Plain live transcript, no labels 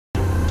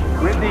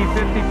With the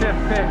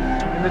 55th pick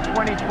in the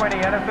 2020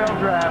 NFL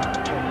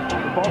Draft,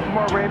 the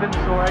Baltimore Ravens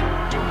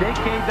select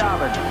J.K.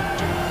 Dobbins,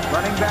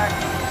 running back,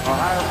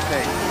 Ohio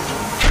State.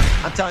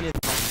 I'm telling you.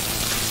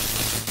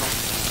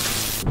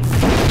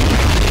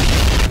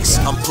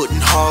 I'm putting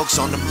hogs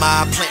on the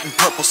mob, planting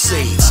purple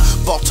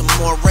seeds.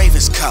 Baltimore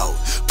Ravens code,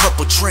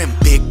 purple trim,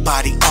 big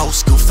body, old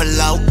school for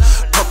low.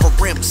 Purple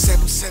rim,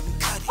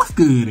 7-7 cut. What's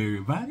good,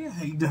 everybody? I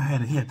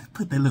had to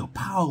put that little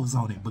pause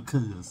on it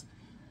because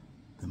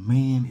the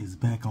man is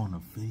back on the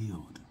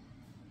field.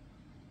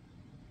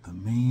 The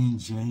man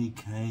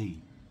J.K.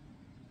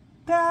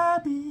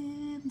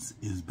 Dobbins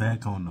is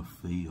back on the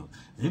field.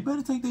 They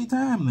better take their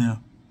time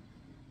now,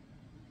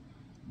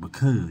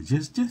 because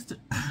just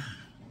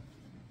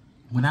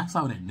when I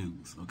saw that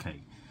news,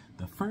 okay,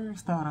 the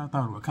first thought I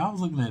thought about, 'cause I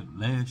was looking at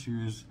last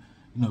year's,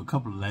 a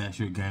couple of last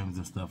year games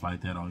and stuff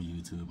like that on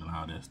YouTube and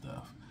all that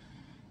stuff,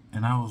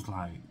 and I was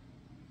like,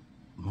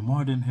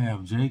 Lamar didn't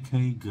have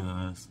J.K.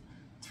 Gus,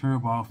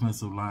 terrible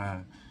offensive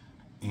line,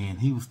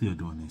 and he was still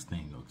doing his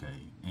thing,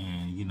 okay.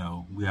 And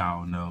we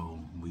all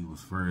know we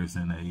was first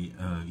in the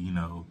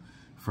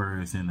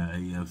first in the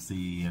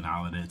AFC and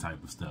all of that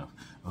type of stuff,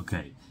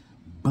 okay.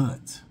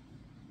 But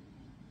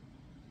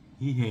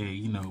he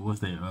had,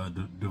 what's that,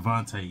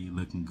 Devontae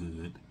looking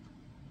good.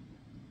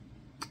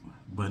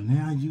 But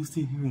now you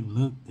sit here and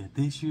look at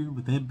this year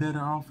with that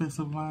better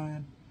offensive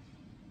line,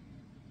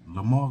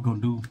 Lamar gonna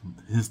do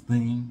his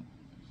thing,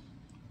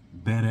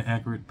 better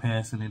accurate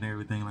passing and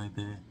everything like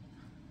that.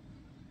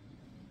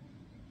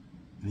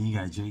 Then you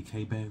got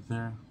J.K. back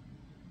there.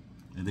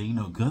 And then,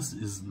 Gus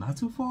is not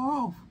too far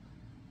off.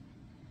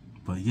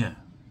 But yeah,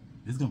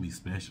 it's gonna be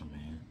special,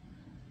 man.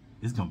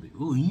 It's gonna be,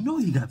 ooh,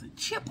 he got the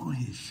chip on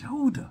his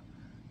shoulder.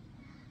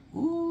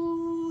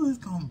 Ooh, it's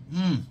gonna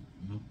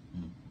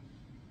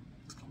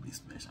be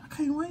special. I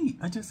can't wait.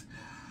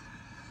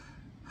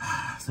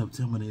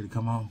 September need to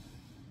come on,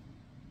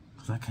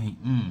 'cause I can't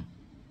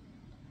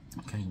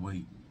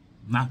wait.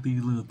 Knock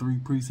these little 3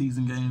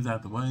 preseason games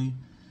out the way.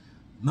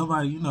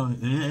 Nobody, it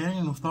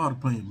ain't no starter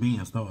playing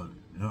being started.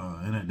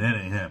 And that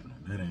ain't happening.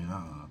 That ain't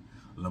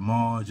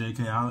Lamar,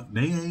 J.K.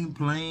 They ain't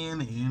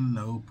playing in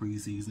no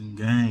preseason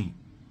game.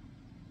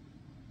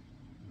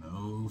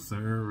 No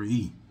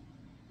sirree.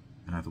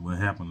 After what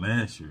happened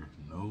last year,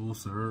 no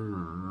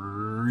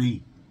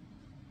sirree.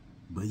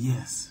 But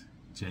yes,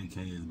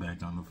 J.K. is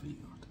back on the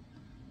field.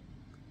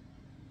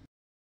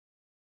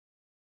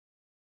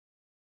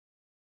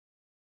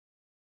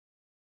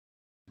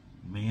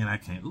 Man, I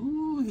can't.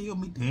 Ooh, he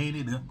gonna be tearing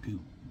it up too.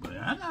 But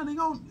I know they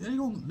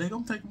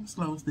gonna take him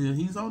slow still.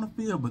 He's on the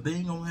field, but they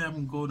ain't gonna have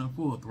him go to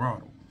full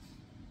throttle.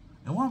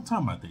 And what I'm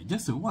talking about that,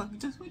 just one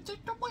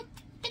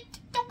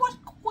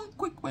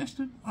quick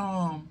question.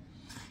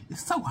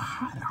 It's so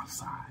hot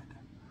outside.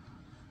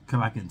 'Cause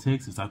like in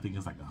Texas, I think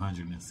it's like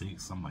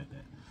 106, something like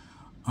that.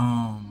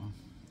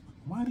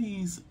 Why they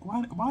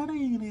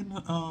ain't in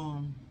the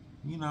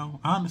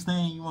I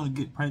understand you want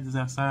to get practice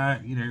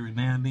outside, every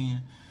now and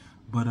then,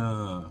 but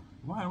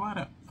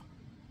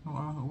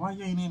why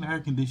you ain't in the air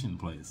conditioning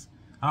place?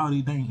 All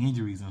these dang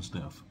injuries and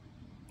stuff.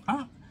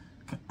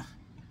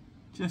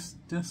 Just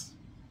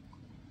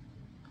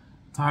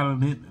Tyler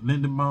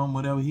Linderbaum,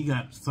 whatever, he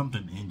got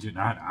something injured.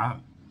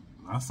 I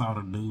saw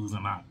the news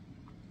and I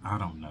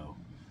don't know.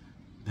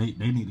 They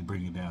need to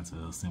bring it down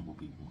to us simple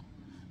people.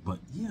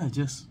 But yeah,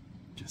 just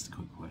a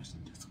quick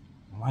question. Just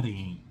why they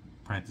ain't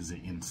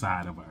practicing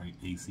inside of our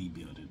AC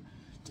building?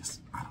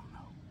 I